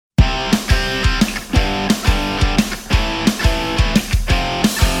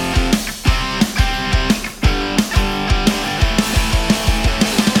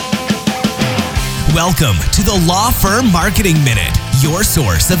Welcome to the Law Firm Marketing Minute, your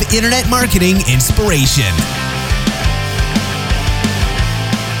source of internet marketing inspiration.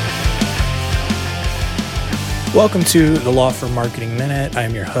 Welcome to the Law Firm Marketing Minute.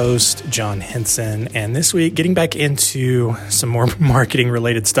 I'm your host, John Henson, and this week, getting back into some more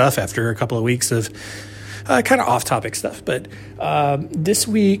marketing-related stuff after a couple of weeks of kind of off-topic stuff. But this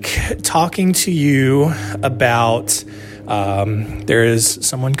week, talking to you about there is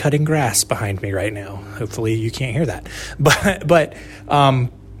someone cutting grass behind me right now. Hopefully, you can't hear that. But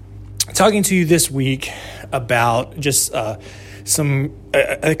talking to you this week about just a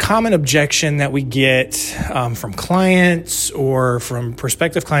common objection that we get from clients or from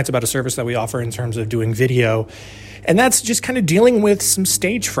prospective clients about a service that we offer in terms of doing video. And that's just kind of dealing with some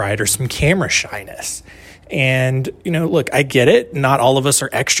stage fright or some camera shyness. And, look, I get it. Not all of us are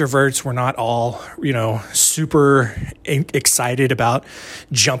extroverts. We're not all, super excited about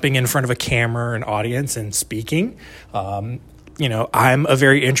jumping in front of a camera or an audience and speaking. I'm a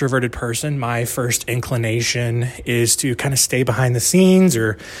very introverted person. My first inclination is to kind of stay behind the scenes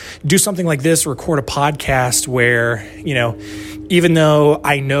or do something like this, record a podcast where, even though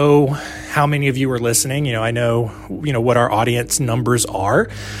I know how many of you are listening, I know, what our audience numbers are.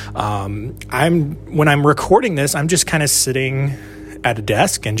 When I'm recording this, I'm just kind of sitting at a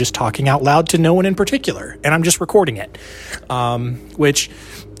desk and just talking out loud to no one in particular. And I'm just recording it, which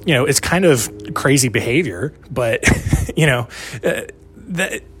it's kind of crazy behavior, but,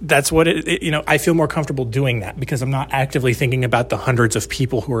 that's what I feel more comfortable doing that because I'm not actively thinking about the hundreds of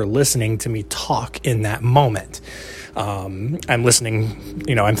people who are listening to me talk in that moment. I'm listening,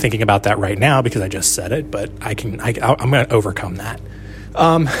 I'm thinking about that right now because I just said it, but I'm going to overcome that.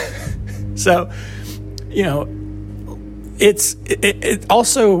 It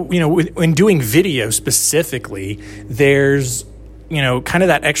also, when doing video specifically, there's, kind of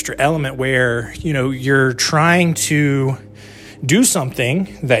that extra element where, you're trying to do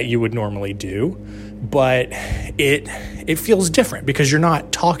something that you would normally do, but it feels different because you're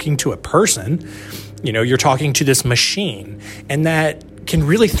not talking to a person, you're talking to this machine, and that can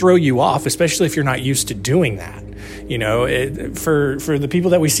really throw you off, especially if you're not used to doing that. For the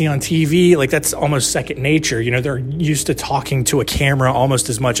people that we see on TV, like that's almost second nature. They're used to talking to a camera almost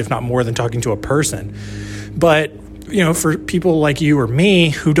as much, if not more, than talking to a person. But for people like you or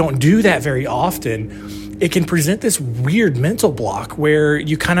me who don't do that very often, it can present this weird mental block where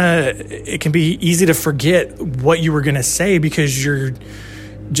it can be easy to forget what you were going to say because you're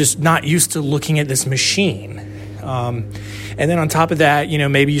just not used to looking at this machine. And then on top of that,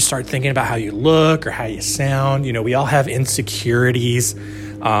 maybe you start thinking about how you look or how you sound. We all have insecurities.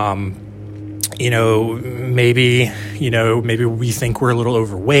 Maybe we think we're a little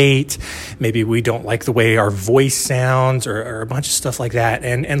overweight. Maybe we don't like the way our voice sounds or a bunch of stuff like that.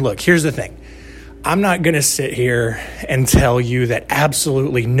 And look, here's the thing. I'm not going to sit here and tell you that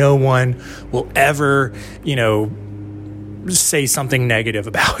absolutely no one will ever, say something negative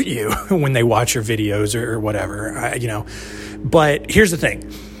about you when they watch your videos or whatever, But here's the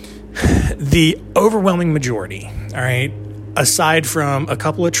thing. The overwhelming majority, all right, aside from a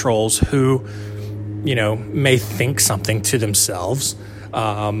couple of trolls who, may think something to themselves,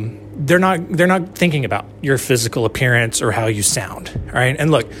 they're not thinking about your physical appearance or how you sound, all right?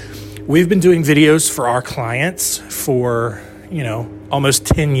 And look, we've been doing videos for our clients for, almost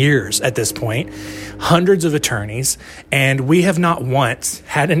 10 years at this point, hundreds of attorneys, and we have not once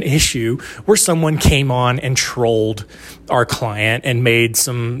had an issue where someone came on and trolled our client and made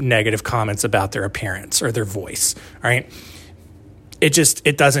some negative comments about their appearance or their voice, all right?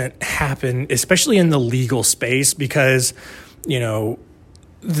 It doesn't happen, especially in the legal space, because, the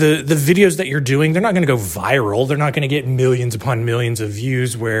videos that you're doing, they're not going to go viral. They're not going to get millions upon millions of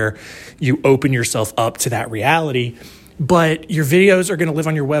views where you open yourself up to that reality. But your videos are going to live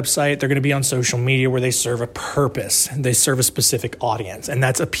on your website. They're going to be on social media where they serve a purpose. They serve a specific audience. And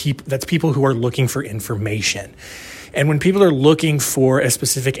that's people who are looking for information. And when people are looking for a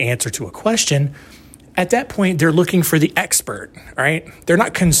specific answer to a question, at that point, they're looking for the expert, right? They're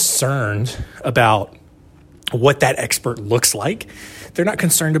not concerned about what that expert looks like. They're not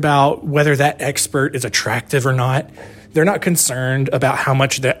concerned about whether that expert is attractive or not. They're not concerned about how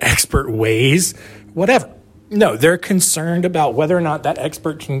much the expert weighs, whatever. No, they're concerned about whether or not that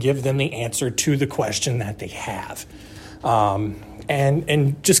expert can give them the answer to the question that they have.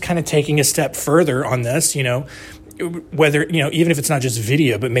 And just kind of taking a step further on this, whether, even if it's not just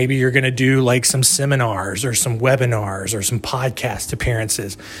video, but maybe you're going to do like some seminars or some webinars or some podcast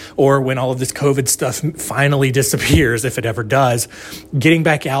appearances, or when all of this COVID stuff finally disappears, if it ever does, getting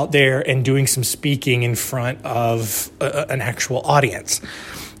back out there and doing some speaking in front of an actual audience.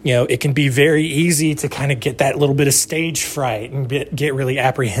 it can be very easy to kind of get that little bit of stage fright and get really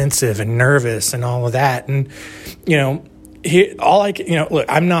apprehensive and nervous and all of that. And, look,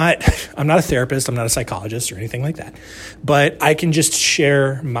 I'm not a therapist, I'm not a psychologist or anything like that, but I can just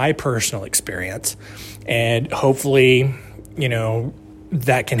share my personal experience, and hopefully,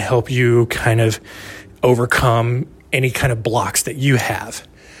 that can help you kind of overcome any kind of blocks that you have.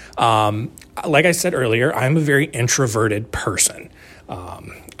 Like I said earlier, I'm a very introverted person.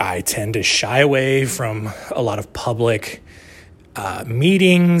 I tend to shy away from a lot of public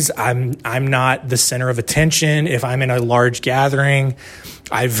meetings. I'm not the center of attention. If I'm in a large gathering,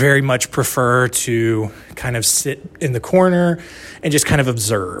 I very much prefer to kind of sit in the corner and just kind of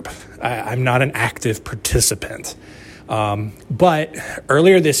observe. I'm not an active participant. But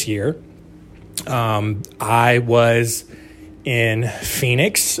earlier this year, I was in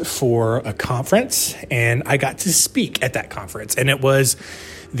Phoenix for a conference, and I got to speak at that conference. And it was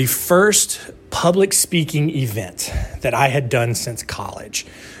the first public speaking event that I had done since college,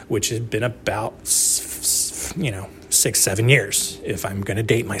 which had been about, 6-7 years, if I'm going to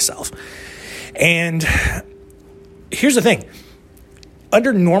date myself. And here's the thing.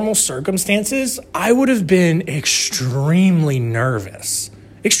 Under normal circumstances, I would have been extremely nervous.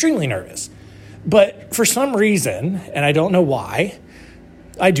 But for some reason, and I don't know why,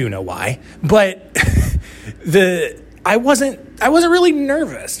 I do know why, but I wasn't really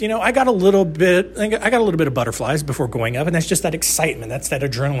nervous. I got a little bit of butterflies before going up, and that's just that excitement. That's that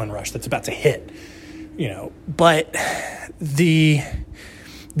adrenaline rush that's about to hit, but the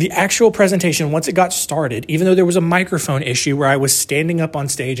actual presentation, once it got started, even though there was a microphone issue where I was standing up on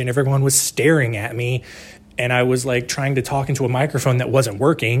stage and everyone was staring at me, and I was like trying to talk into a microphone that wasn't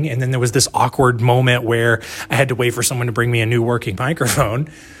working. And then there was this awkward moment where I had to wait for someone to bring me a new working microphone.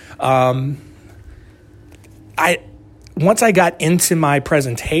 Once I got into my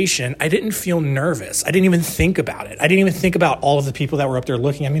presentation, I didn't feel nervous. I didn't even think about it. I didn't even think about all of the people that were up there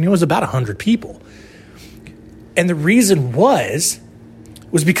looking. I mean, it was about 100 people. And the reason was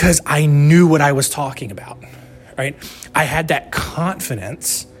because I knew what I was talking about, right? I had that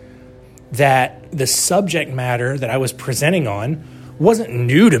confidence that the subject matter that I was presenting on wasn't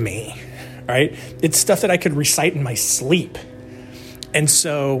new to me, right? It's stuff that I could recite in my sleep. And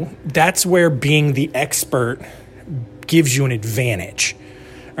so that's where being the expert gives you an advantage,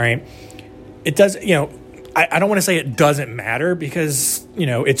 all right? It does, I don't want to say it doesn't matter because,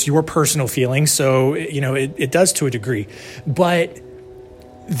 it's your personal feeling. So, it does to a degree. But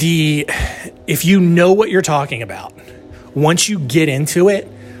if you know what you're talking about, once you get into it,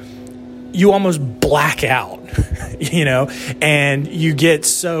 you almost black out, and you get,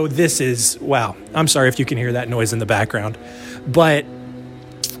 wow, I'm sorry if you can hear that noise in the background, but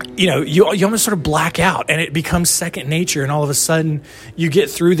you almost sort of black out and it becomes second nature. And all of a sudden you get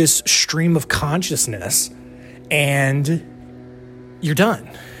through this stream of consciousness and you're done.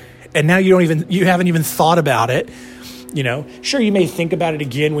 And now you haven't even thought about it. Sure, you may think about it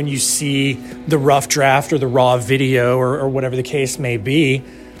again when you see the rough draft or the raw video or whatever the case may be.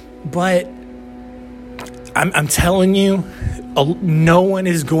 But I'm telling you, no one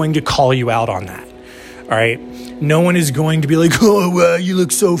is going to call you out on that. All right. No one is going to be like, oh, you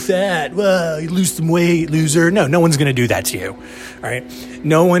look so fat. Well, you lose some weight, loser. No one's going to do that to you. All right.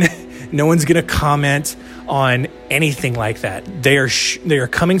 No one's going to comment on anything like that. They are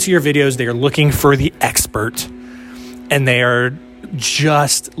coming to your videos. They are looking for the expert, and they are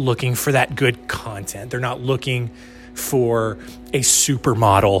just looking for that good content. They're not looking for a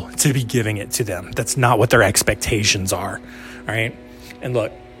supermodel to be giving it to them. That's not what their expectations are. All right. And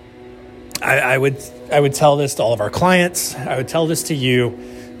look, I would tell this to all of our clients. I would tell this to you.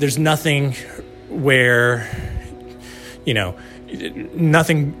 There's nothing where,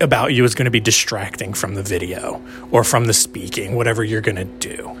 nothing about you is going to be distracting from the video or from the speaking, whatever you're going to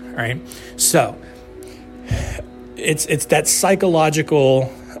do. All right. So it's that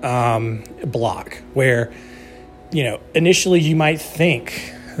psychological block where, initially you might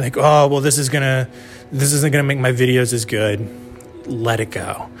think like, oh, well, this isn't going to make my videos as good. Let it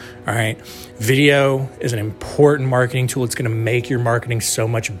go. All right. Video is an important marketing tool. It's going to make your marketing so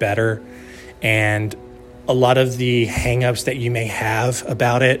much better. And a lot of the hangups that you may have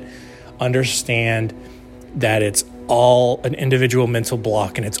about it, understand that it's all an individual mental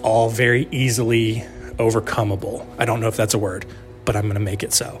block and it's all very easily overcomable. I don't know if that's a word, but I'm going to make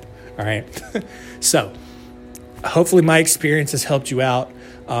it so. All right. So hopefully my experience has helped you out.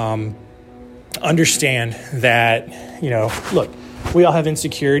 Understand that, look, we all have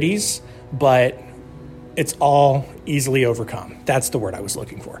insecurities, but it's all easily overcome. That's the word I was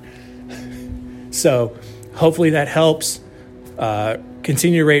looking for. So hopefully that helps.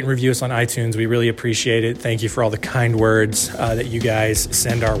 Continue to rate and review us on iTunes. We really appreciate it. Thank you for all the kind words that you guys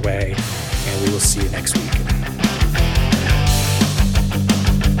send our way. And we will see you next week.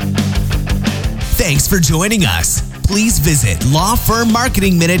 Thanks for joining us. Please visit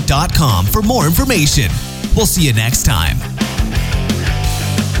lawfirmmarketingminute.com for more information. We'll see you next time.